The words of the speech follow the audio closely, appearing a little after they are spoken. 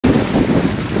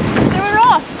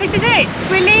is it.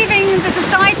 We're leaving the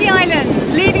Society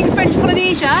Islands, leaving French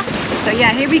Polynesia. So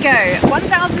yeah, here we go.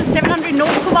 1,700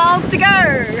 nautical miles to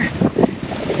go.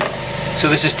 So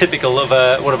this is typical of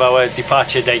one of our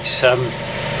departure dates.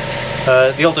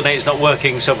 The alternator's not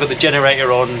working, so I've got the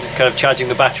generator on, kind of charging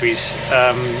the batteries,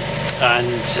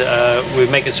 and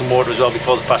we're making some water as well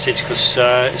before the passage, because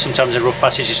sometimes in a rough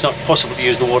passage it's not possible to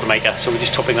use the water maker, so we're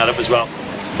just topping that up as well.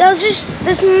 There was just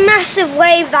this massive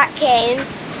wave that came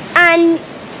and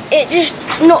it just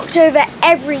knocked over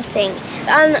everything.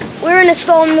 And we're in a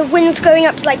storm, the wind's going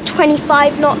up to like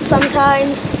 25 knots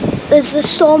sometimes. There's a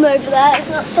storm over there. It's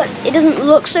not so, it doesn't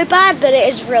look so bad, but it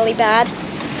is really bad.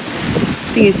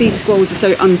 The thing is, these squalls are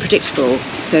so unpredictable,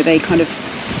 so they either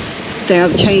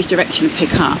change direction and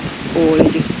pick up, or they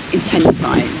just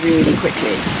intensify really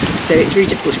quickly. So it's really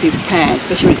difficult to be prepared,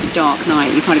 especially when it's a dark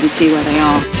night. You can't even see where they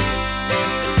are.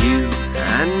 You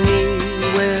and me,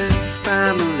 we're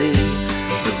family.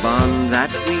 The bond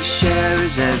that we share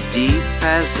is as deep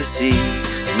as the sea.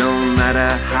 No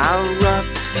matter how rough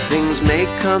things may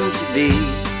come to be,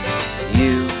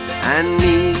 you and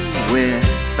me, we're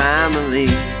family.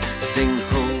 Sing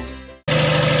home.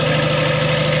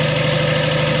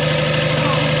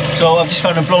 So I've just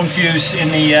found a blown fuse in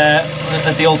the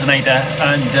at the alternator,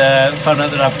 and found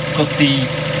out that I've got the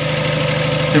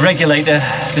regulator,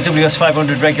 the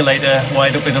WS500 regulator,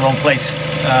 wired up in the wrong place.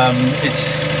 It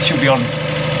should be on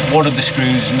one of the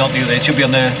screws, not the other. It should be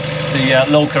on the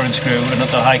low current screw and not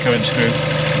the high current screw,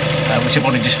 which I've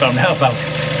only just found out about.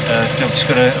 So I've just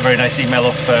got a very nice email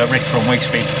off Rick from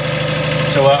Wakespeed.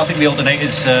 So I think the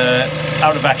alternator's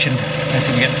out of action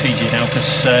until we get to Fiji now,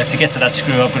 because to get to that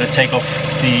screw I've got to take off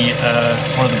the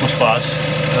one of the bus bars,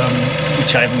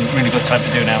 which I haven't really got time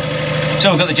to do now. So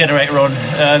we've got the generator on,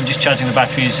 just charging the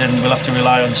batteries, and we'll have to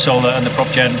rely on solar and the prop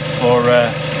gen for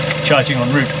charging en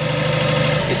route.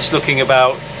 It's looking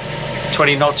about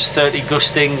 20 knots, 30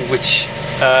 gusting, which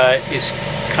is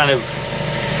kind of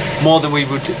more than we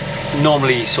would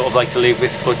normally sort of like to live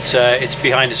with, but it's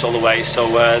behind us all the way, so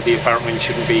the apparent wind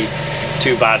shouldn't be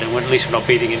too bad, and at least we're not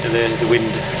beating into the wind.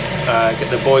 Get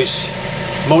the boys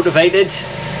motivated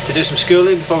to do some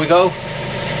schooling before we go,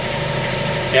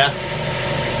 yeah,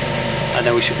 and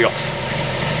then we should be off.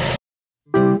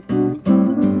 We've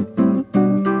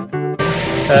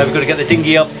got to get the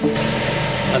dinghy up,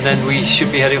 and then we should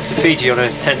be heading off to Fiji on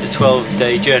a 10 to 12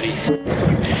 day journey. Do you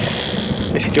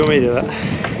want me to do that?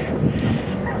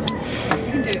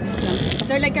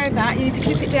 Don't let go of that, you need to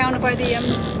clip it down by the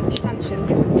stanchion.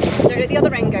 Don't let the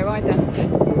other end go either.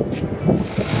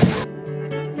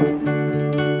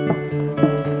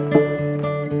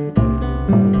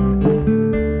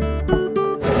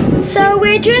 So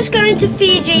we're just going to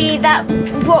Fiji, that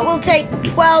what will take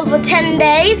 12 or 10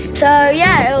 days. So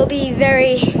yeah, it'll be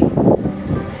very,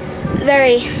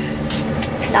 very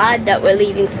sad that we're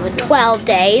leaving for 12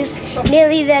 days.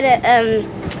 Nearly there at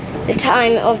the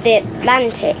time of the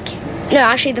Atlantic. No,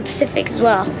 actually the Pacific as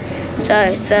well. So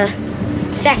it's the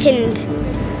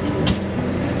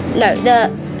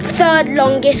third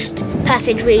longest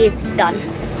passage we've done.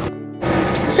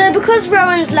 So because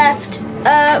Rowan's left,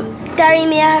 Dari and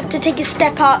Mia have to take a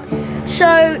step up.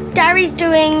 So Dari's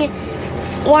doing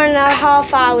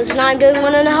 1.5 hours and I'm doing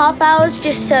 1.5 hours,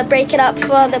 just to break it up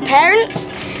for the parents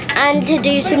and to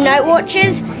do some night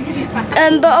watches.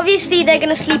 But obviously they're going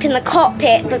to sleep in the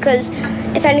cockpit, because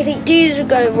if anything does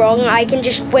go wrong, I can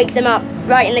just wake them up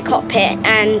right in the cockpit.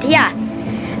 And yeah,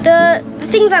 the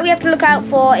things that we have to look out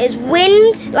for is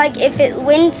wind, like if it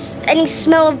winds, any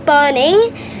smell of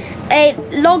burning,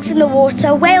 logs in the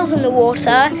water, whales in the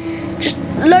water, just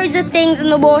loads of things in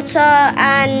the water,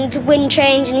 and wind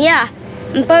change, and yeah,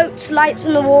 and boats, lights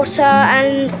in the water,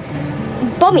 and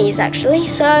bommies actually.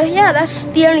 So yeah, that's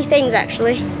the only things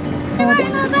actually. They're right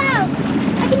above out.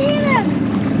 I can hear them.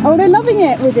 Oh, they're loving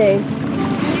it, Woody.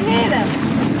 Can you hear them?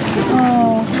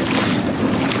 Oh,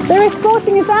 they're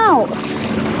escorting us out.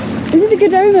 This is a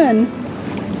good omen.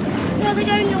 No, they're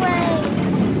going away.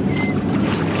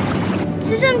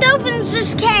 So some dolphins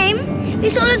just came. We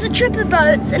saw loads of tripper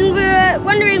boats and we were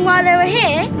wondering why they were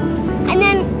here. And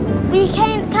then we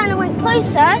kind of went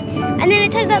closer, and then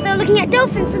it turns out they were looking at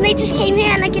dolphins, and they just came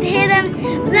here and I could hear them.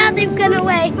 But now they've gone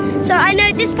away. So I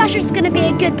know this passage is going to be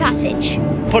a good passage.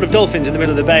 Pod of dolphins in the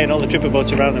middle of the bay and all the tripper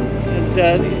boats around them.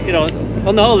 And you know,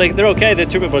 on the whole, they're okay. The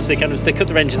tripper boats, they cut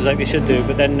their engines like they should do,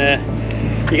 but then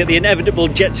you get the inevitable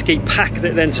jet ski pack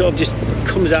that then sort of just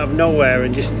comes out of nowhere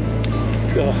and just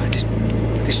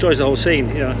destroys the whole scene.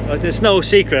 You know, there's no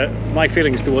secret my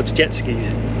feelings towards jet skis,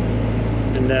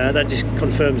 and that just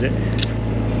confirms it.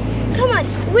 Come on.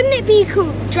 wouldn't it be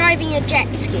cool driving a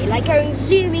jet ski, like going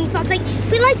zooming fast? Like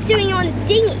we like doing it on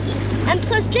dinghy, and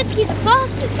plus jet skis are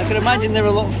faster. So I can imagine they're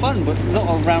a lot of fun, but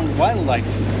not around wildlife.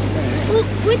 Well,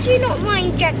 would you not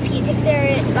mind jet skis if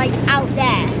they're like out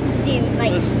there, zoom,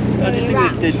 like I just think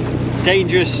around? that they're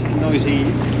dangerous, noisy,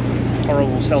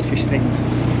 horrible, selfish things.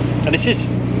 And it's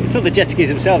not the jet skis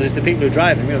themselves, it's the people who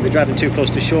drive them. You know, they're driving too close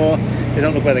to shore, they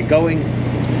don't know where they're going.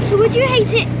 So would you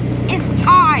hate it if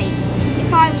I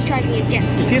was driving a jet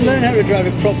ski? If you learn how to drive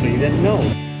it properly, then no.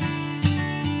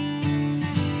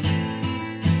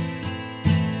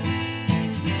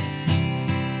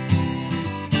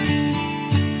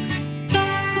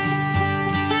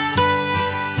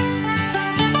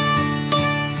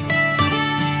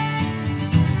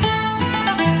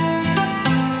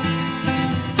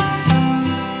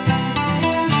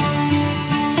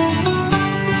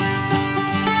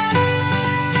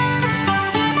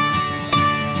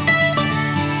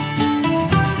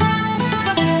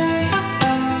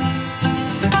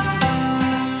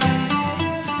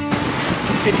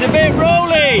 It's a bit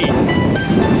rolly,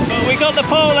 but we got the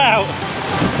pole out,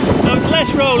 so it's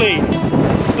less rolly,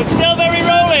 but still very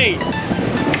rolly.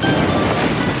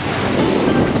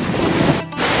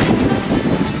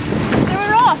 So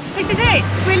we're off, this is it.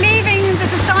 We're leaving the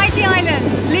Society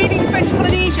Islands, leaving French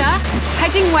Polynesia,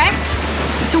 heading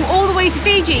west to all the way to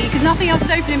Fiji, because nothing else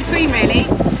is open in between really.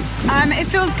 It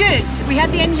feels good. We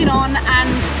had the engine on and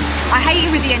I hate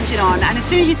it with the engine on, and as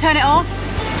soon as you turn it off,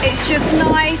 it's just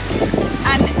nice,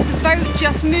 and the boat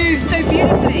just moves so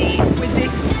beautifully with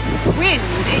this wind.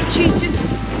 She's just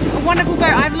a wonderful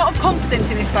boat. I have a lot of confidence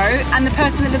in this boat and the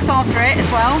person that looks after it as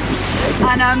well.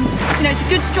 And you know, it's a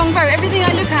good, strong boat. Everything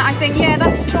I look at, I think, yeah,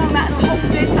 that's strong. That'll hold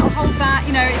this. That'll hold that.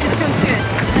 You know, it just feels good.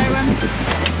 So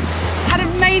had an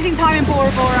amazing time in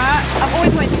Bora Bora. I've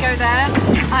always wanted to go there,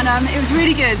 and it was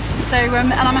really good. So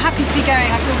and I'm happy to be going.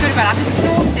 I feel good about it. I'm just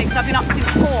exhausted because I've been up since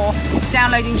 4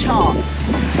 downloading charts,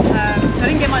 so I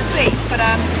didn't get much sleep, but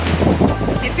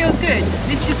it feels good.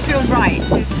 This just feels right,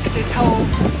 this whole,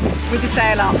 with the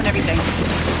sail up and everything.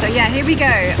 So yeah, here we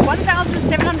go,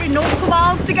 1,700 nautical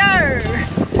miles to go.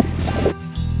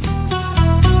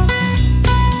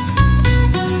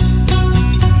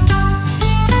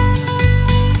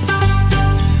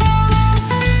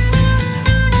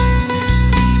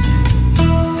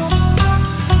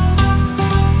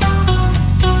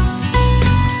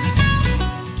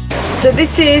 So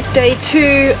this is day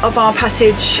 2 of our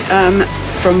passage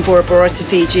from Bora Bora to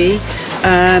Fiji.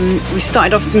 We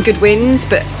started off some good winds,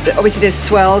 but obviously there's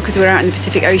swell because we're out in the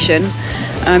Pacific Ocean.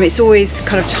 It's always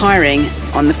kind of tiring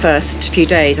on the first few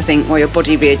days, I think, while your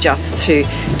body readjusts to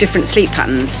different sleep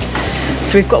patterns.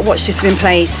 So we've got a watch system in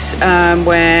place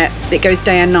where it goes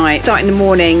day and night. Start in the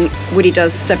morning, Woody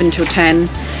does 7 till 10,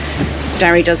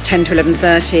 Darry does 10 to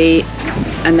 11:30,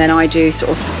 and then I do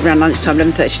sort of around lunchtime,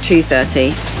 11:30 to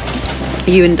 2:30.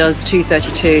 Ewan does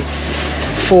 2:30 to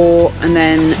 4, and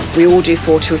then we all do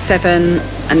 4 till 7,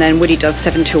 and then Woody does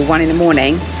 7 till 1 in the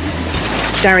morning.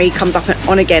 Darry comes up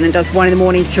on again and does 1 in the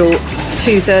morning till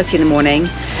 2:30 in the morning,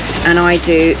 and I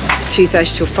do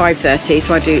 2:30 till 5:30,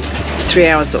 so I do 3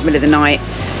 hours sort of middle of the night,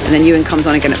 and then Ewan comes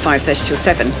on again at 5:30 till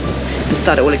 7 and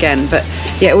start it all again. But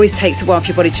yeah, it always takes a while for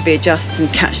your body to readjust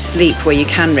and catch sleep where you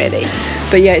can really.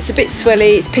 But yeah, it's a bit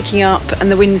swelly, it's picking up,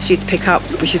 and the wind's due to pick up,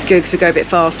 which is good because we go a bit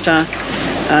faster.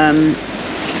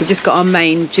 We've just got our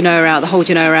main genoa out, the whole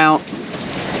genoa out,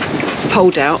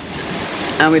 poled out,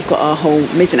 and we've got our whole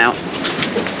mizzen out.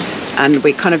 And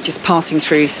we're kind of just passing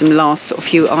through some last sort of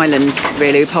few islands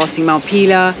really. We're passing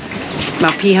Malpiha,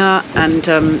 and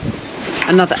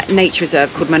another nature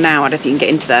reserve called Manau. I don't think you can get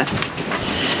into there.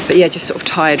 But yeah, just sort of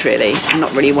tired really, and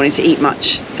not really wanting to eat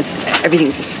much as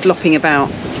everything's just slopping about.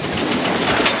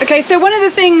 Okay, so one of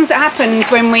the things that happens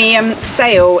when we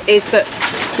sail is that,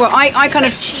 well,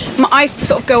 I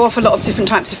sort of go off a lot of different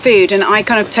types of food, and I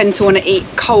kind of tend to want to eat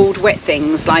cold, wet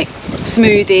things like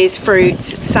smoothies, fruit,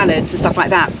 salads and stuff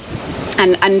like that,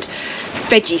 and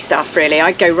veggie stuff really.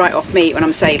 I go right off meat when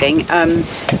I'm sailing, and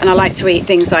I like to eat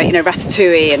things like, you know,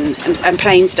 ratatouille and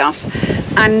plain stuff.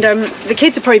 And the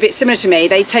kids are probably a bit similar to me.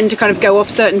 They tend to kind of go off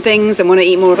certain things and want to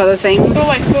eat more of other things.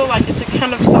 I feel like it's a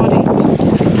can of sardines.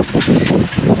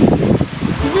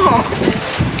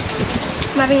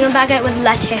 I'm having a baguette with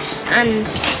lettuce and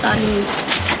sardines,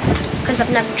 because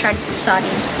I've never tried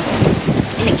sardines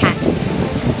before in a can.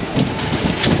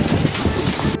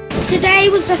 Today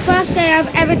was the first day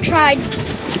I've ever tried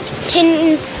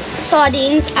tinned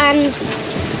sardines, and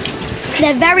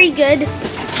they're very good,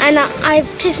 and I've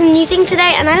tasted a new thing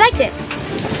today and I liked it.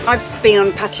 I've been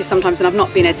on passages sometimes and I've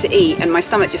not been able to eat, and my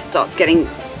stomach just starts getting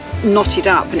knotted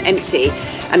up and empty,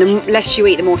 and the less you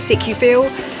eat, the more sick you feel,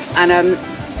 and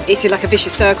it's like a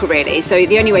vicious circle really. So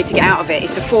the only way to get out of it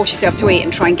is to force yourself to eat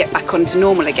and try and get back onto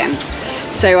normal again.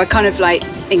 So I kind of like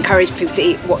encourage people to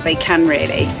eat what they can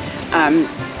really,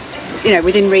 you know,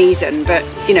 within reason. But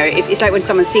you know, it's like when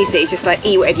someone sees it, it's just like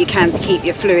eat whatever you can to keep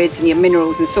your fluids and your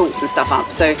minerals and salts and stuff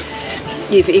up. So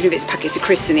even if it's packets of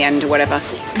crisps in the end or whatever.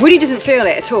 Woody doesn't feel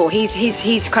it at all. He's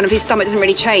kind of, his stomach doesn't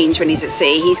really change when he's at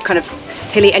sea.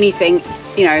 He'll eat anything,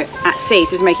 you know, at sea,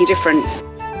 so it's making a difference.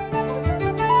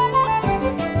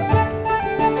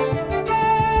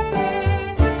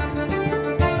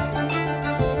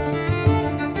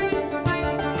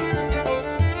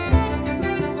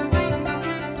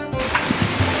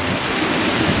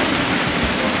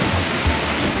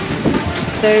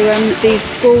 So these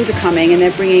squalls are coming, and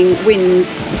they're bringing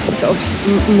winds sort of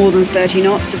more than 30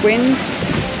 knots of wind.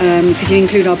 Because you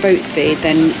include our boat speed,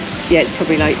 then yeah, it's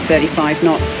probably like 35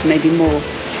 knots, maybe more,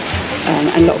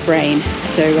 and a lot of rain.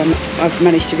 So I've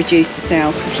managed to reduce the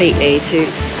sail completely to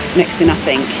next to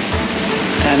nothing,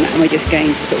 and we're just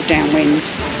going sort of downwind.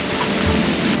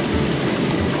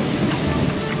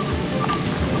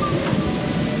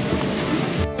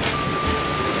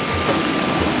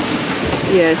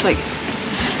 Yeah, it's like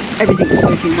everything's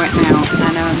soaking wet now,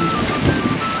 and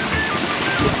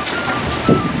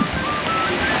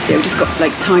yeah, we've just got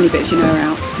like tiny bit of genoa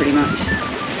out pretty much.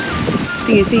 The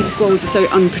thing is, these squalls are so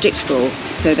unpredictable,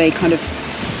 so they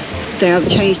either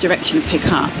change direction and pick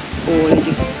up, or they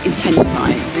just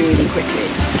intensify really quickly.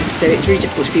 So it's really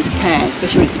difficult to be prepared,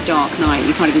 especially when it's a dark night.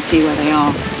 You can't even see where they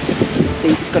are. So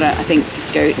you just gotta, I think,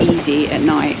 just go easy at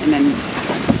night, and then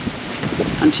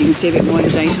until you can see a bit more in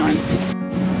the daytime.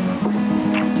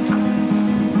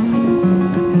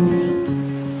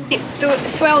 The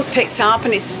swell's picked up,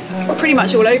 and it's pretty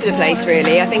much all over the place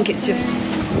really. I think it's just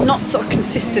not sort of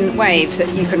consistent waves that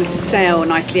you can sail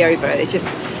nicely over. It's just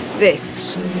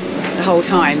this the whole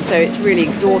time, so it's really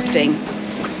exhausting,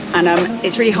 and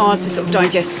it's really hard to sort of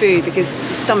digest food because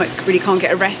the stomach really can't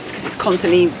get a rest because it's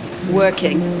constantly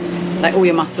working, like all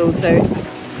your muscles. So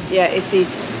yeah, it's these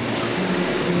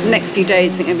next few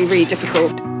days I think it'll be really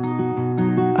difficult.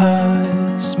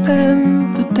 I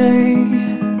spend the day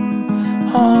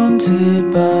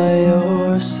haunted by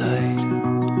your sight,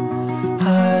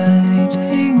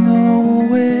 hiding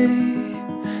away,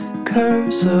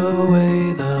 curse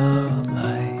away the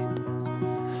light.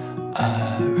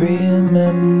 I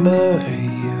remember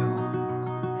you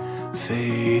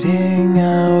fading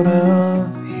out of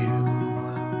view.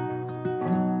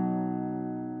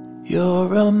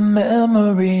 You're a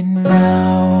memory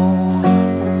now,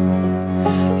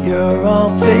 you're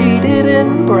all faded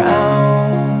and brown.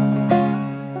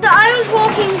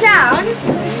 Walking down the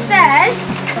stairs,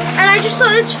 and I just saw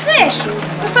this fish.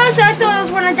 At first I thought it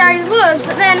was one of Daddy's lures,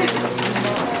 but then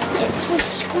it was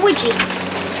squidgy.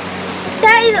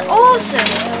 That is awesome,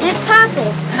 and it's purple.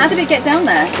 How did it get down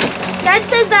there? Dad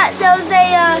says that there was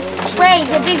a wave,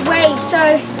 a big wave,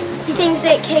 so he thinks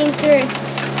it came through.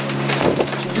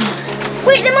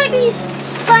 Wait, there might be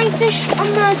flying fish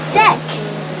on the deck.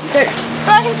 But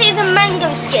I can see it's a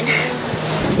mango skin.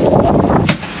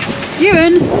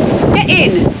 Ewan, get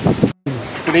in!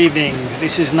 Good evening.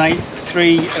 This is night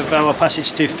 3 of our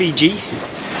passage to Fiji,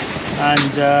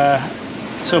 and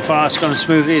so far it's gone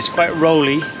smoothly. It's quite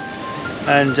rolly,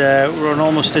 and we're on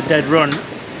almost a dead run,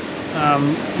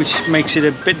 which makes it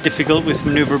a bit difficult with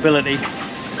manoeuvrability.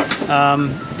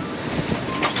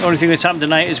 The only thing that's happened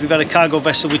tonight is we've had a cargo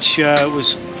vessel which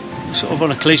was sort of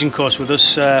on a collision course with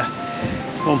us.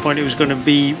 At one point it was going to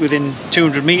be within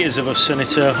 200 metres of us, and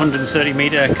it's a 130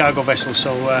 metre cargo vessel,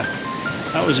 so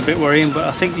that was a bit worrying, but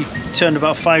I think he turned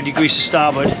about 5 degrees to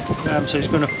starboard, so he's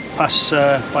going to pass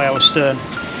by our stern,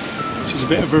 which is a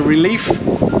bit of a relief.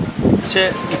 That's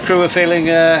it. The crew are feeling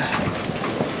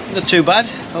not too bad,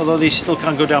 although they still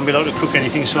can't go down below to cook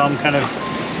anything, so I'm kind of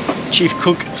chief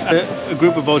cook at a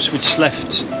group of boats which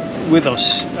left with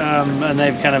us, and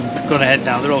they've kind of gone ahead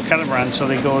now. They're all catamarans, so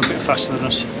they go a bit faster than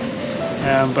us.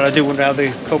 But I do wonder how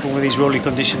they're coping with these rolly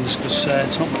conditions, because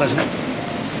it's not pleasant.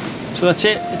 So that's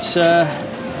it. It's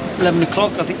 11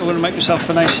 o'clock. I think I'm going to make myself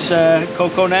a nice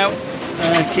cocoa now.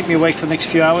 Keep me awake for the next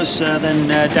few hours. Then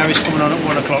Darry's coming on at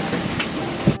 1 o'clock.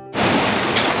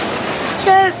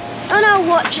 So on our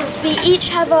watches we each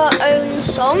have our own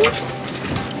song,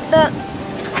 but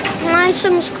my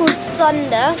song's called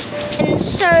Thunder, and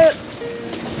so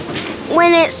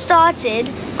when it started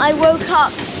I woke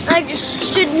up and I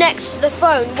just stood next to the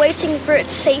phone waiting for it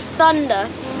to say thunder,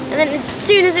 and then as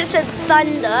soon as it said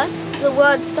thunder, the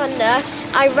word thunder,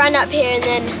 I ran up here, and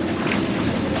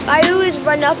then I always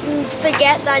run up and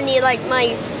forget that I need like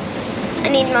my I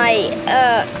need my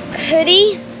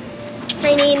hoodie,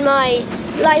 I need my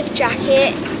life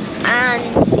jacket, and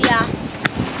yeah,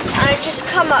 I just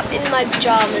come up in my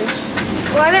pajamas.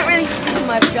 Well, I don't really sleep in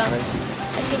my pajamas,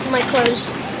 I sleep in my clothes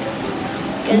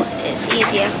because it's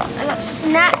easier. I got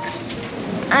snacks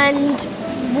and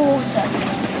water.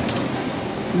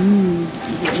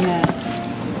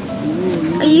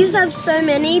 I used to have so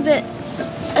many, but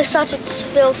I started to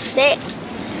feel sick,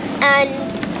 and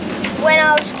when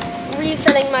I was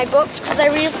refilling my books, because I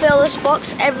refill this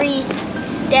box every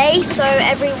day, so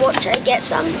every watch I get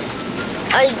some,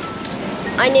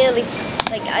 I nearly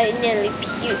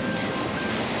puked.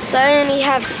 So I only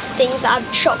have things that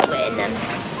have chocolate in them.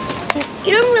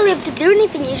 You don't really have to do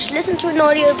anything, you just listen to an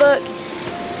audiobook,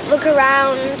 look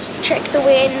around, check the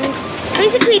wind. It's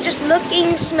basically just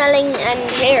looking, smelling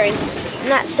and hearing,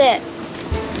 and that's it.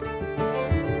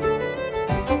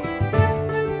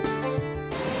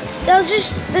 There was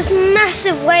just this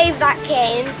massive wave that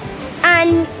came,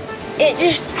 and it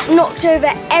just knocked over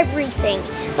everything.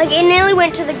 Like, it nearly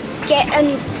went to the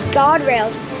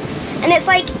guardrails, and it's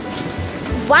like,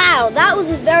 wow, that was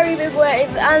a very big wave,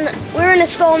 and we're in a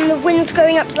storm, the wind's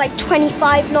going up to like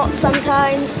 25 knots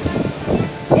sometimes.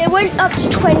 It went up to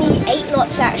 28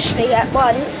 knots actually at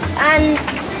once, and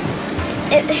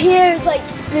here, like,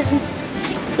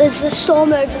 there's a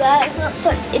storm over there. It's not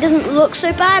so, it doesn't look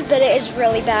so bad, but it is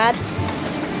really bad.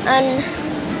 And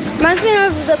it reminds me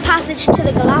of the passage to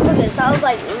the Galapagos. That was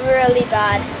like really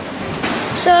bad.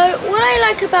 So what I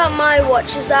like about my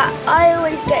watch is that I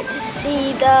always get to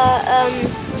see the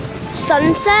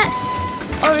sunset,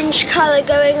 orange colour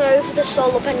going over the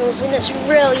solar panels, and it's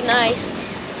really nice.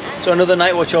 So another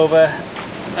night watch over,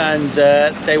 and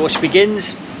day watch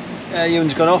begins.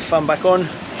 Ewan's gone off, I'm back on.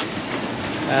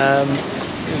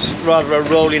 It was rather a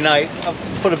rolling night. I've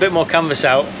put a bit more canvas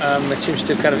out. It seems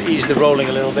to kind of ease the rolling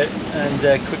a little bit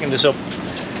and quickened us up.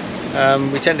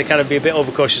 We tend to kind of be a bit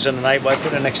overcautious on the night by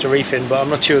putting an extra reef in, but I'm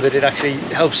not sure that it actually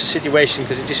helps the situation,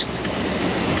 because it just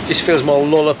feels more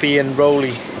lull-uppy and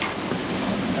rolly.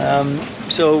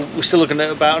 So we're still looking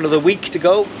at about another week to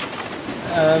go.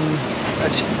 I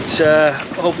just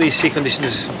hope these sea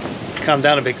conditions calm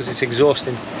down a bit, because it's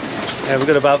exhausting. We've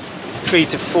got about 3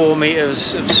 to 4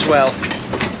 meters of swell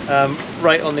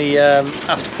right on the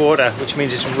after quarter, which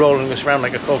means it's rolling us around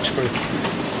like a corkscrew.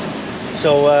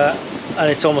 So and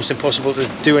it's almost impossible to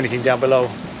do anything down below.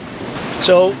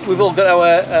 So we've all got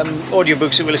our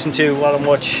audiobooks that we listen to while on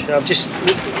watch. I've just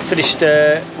finished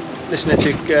listening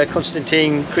to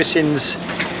Constantine Christian's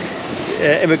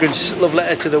Immigrant's Love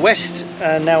Letter to the West,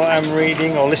 and now I'm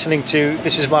reading or listening to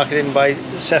This Is Marketing by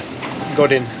Seth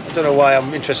Godin. I don't know why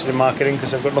I'm interested in marketing,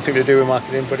 because I've got nothing to do with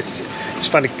marketing, but it's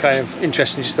just find it kind of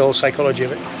interesting, just the whole psychology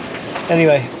of it.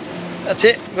 Anyway, that's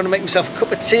it. I'm going to make myself a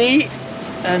cup of tea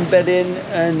and bed in,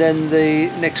 and then the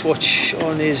next watch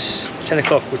on is 10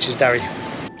 o'clock, which is Derry.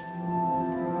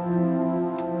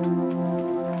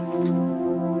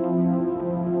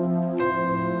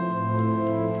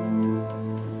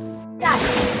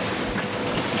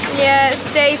 Yeah, it's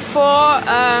day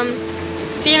 4.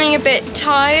 Feeling a bit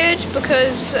tired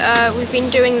because we've been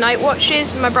doing night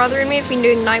watches. My brother and me have been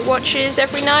doing night watches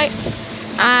every night,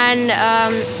 and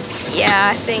yeah,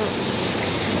 I think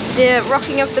the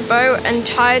rocking of the boat and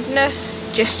tiredness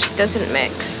just doesn't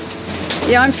mix.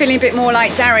 Yeah, I'm feeling a bit more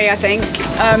like Derry, I think.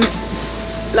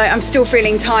 Like, I'm still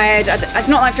feeling tired. It's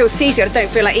not that I feel seasick, I just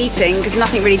don't feel like eating, because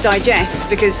nothing really digests,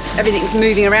 because everything's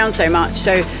moving around so much.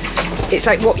 So it's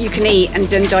like what you can eat and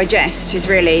then digest is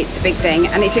really the big thing.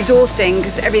 And it's exhausting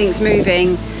because everything's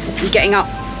moving, you're getting up,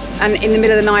 and in the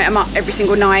middle of the night I'm up every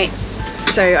single night,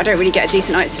 so I don't really get a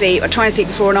decent night's sleep. I try and sleep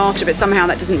before and after, but somehow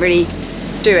that doesn't really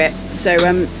do it. So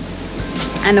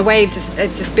and the waves are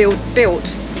just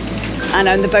built,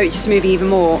 and the boat's just moving even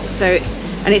more. So,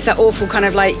 and it's that awful kind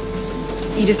of like,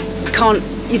 you just can't,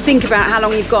 you think about how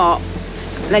long you've got,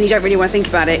 and then you don't really want to think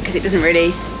about it because it doesn't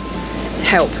really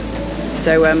help.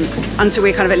 So until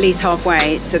we're kind of at least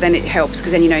halfway, so then it helps,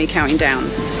 because then you know you're counting down.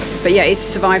 But yeah, it's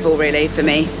survival really for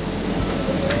me.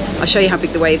 I'll show you how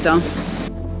big the waves are.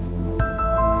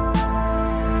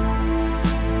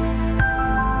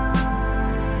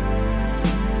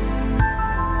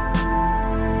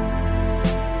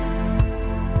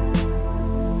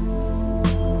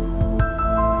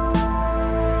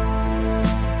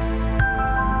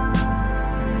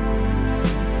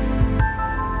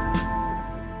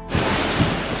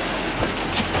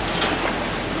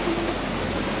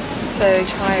 So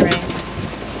tiring.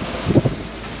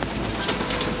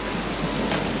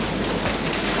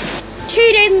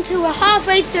 Two days until we're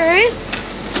halfway through,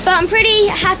 but I'm pretty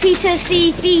happy to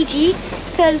see Fiji,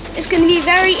 because it's going to be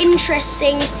very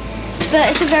interesting but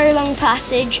it's a very long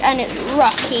passage and it's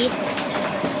rocky.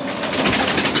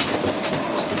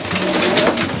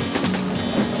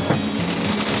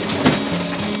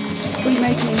 What are you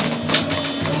making?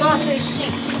 Tomato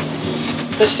soup.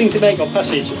 Best thing to make on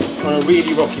passage, on a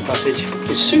really rocky passage,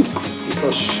 is soup,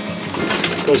 because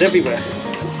it goes everywhere.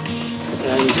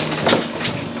 And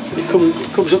it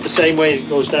comes up the same way as it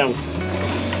goes down.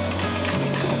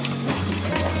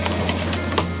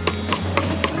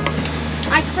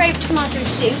 I crave tomato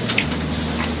soup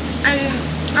and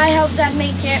I helped Dad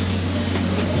make it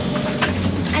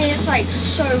and it's like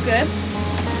so good.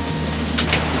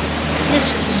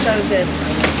 It's so good.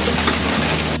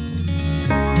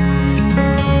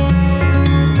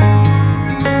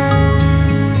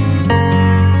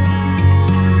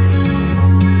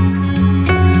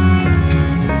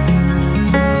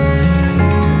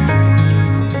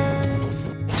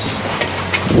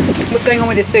 What's going on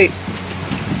with this soup?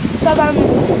 So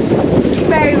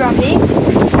very rocky.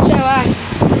 So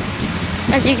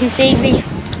as you can see, we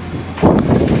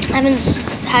haven't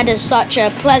had such a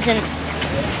pleasant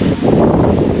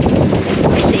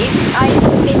soup. I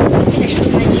basically finished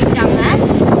all my soup down there.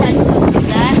 That's what's in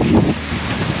there.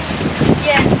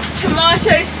 Yeah,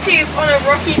 tomato soup on a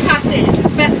rocky passage, the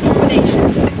best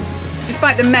combination.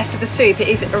 Despite the mess of the soup, it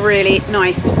is really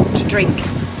nice to drink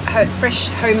fresh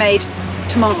homemade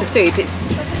tomato soup.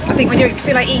 I think when you don't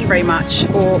feel like eating very much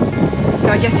or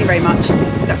digesting very much,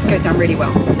 this stuff goes down really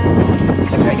well.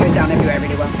 It goes down everywhere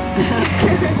really well.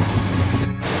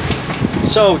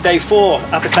 So day 4,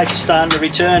 appetites are starting to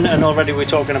return, and already we're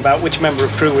talking about which member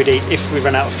of crew we'd eat if we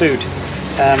run out of food.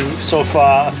 So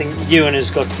far I think Ewan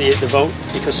has got the vote,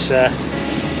 because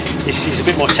he's a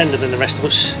bit more tender than the rest of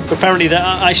us. But apparently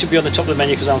I should be on the top of the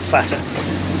menu because I'm fatter.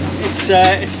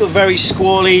 It's still very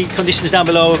squally, conditions down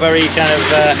below are very kind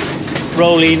of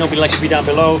rolly, nobody likes to be down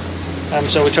below,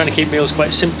 so we're trying to keep meals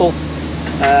quite simple,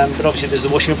 but obviously there's the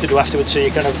washing up to do afterwards, so you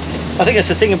kind of, I think that's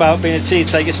the thing about being at sea,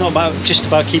 it's like it's not just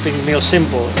about keeping meals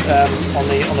simple. On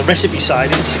the recipe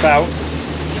side, it's about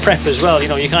prep as well. You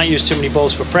know, you can't use too many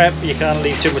bowls for prep, you can't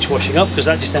leave too much washing up because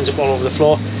that just ends up all over the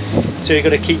floor, so you've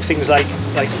got to keep things like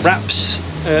wraps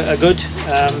are good.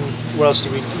 What else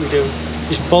do we do?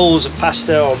 Just bowls of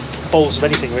pasta or bowls of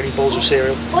anything really, bowls of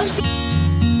cereal.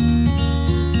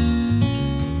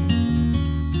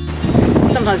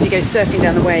 Sometimes we go surfing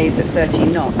down the waves at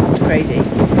 13 knots, it's crazy.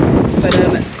 But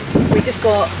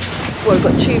we've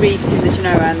got 2 reefs in the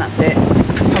Genoa and that's it,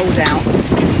 hold out.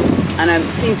 And it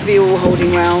seems to be all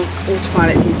holding well,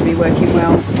 autopilot seems to be working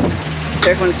well. So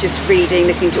everyone's just reading,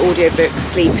 listening to audiobooks,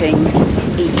 sleeping,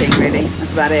 eating really,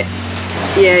 that's about it.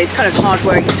 Yeah, it's kind of hard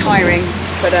work, it's tiring,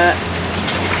 but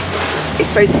it's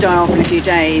supposed to die off in a few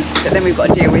days, but then we've got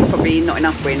to deal with probably not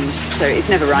enough wind, so it's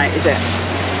never right, is it?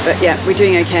 But yeah, we're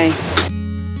doing okay.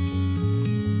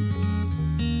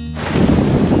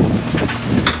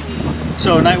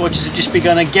 So night watches have just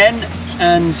begun again,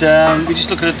 and we're just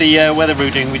looking at the weather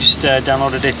routing. We just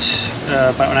downloaded it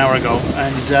about an hour ago,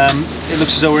 and it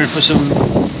looks as though we're in for some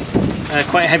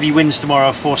quite heavy winds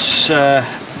tomorrow. Force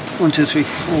 1, 2, 3,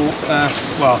 4.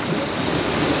 Well,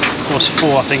 force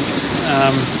 4, I think.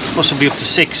 Possibly up to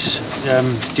 6,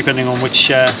 depending on which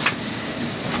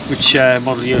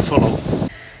model you follow.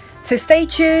 So stay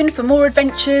tuned for more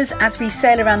adventures as we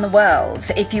sail around the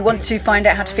world. If you want to find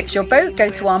out how to fix your boat, go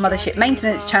to our Mothership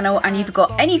maintenance channel, and if you've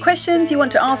got any questions you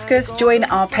want to ask us, join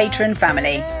our Patreon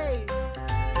family.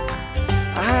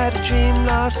 I had a dream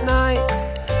last night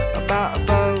about a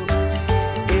boat.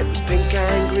 It was pink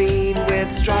and green with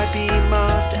a stripy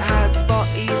mast. It had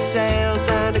spotty sails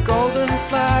and a golden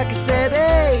flag. I said,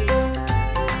 hey,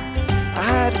 I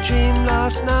had a dream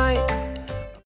last night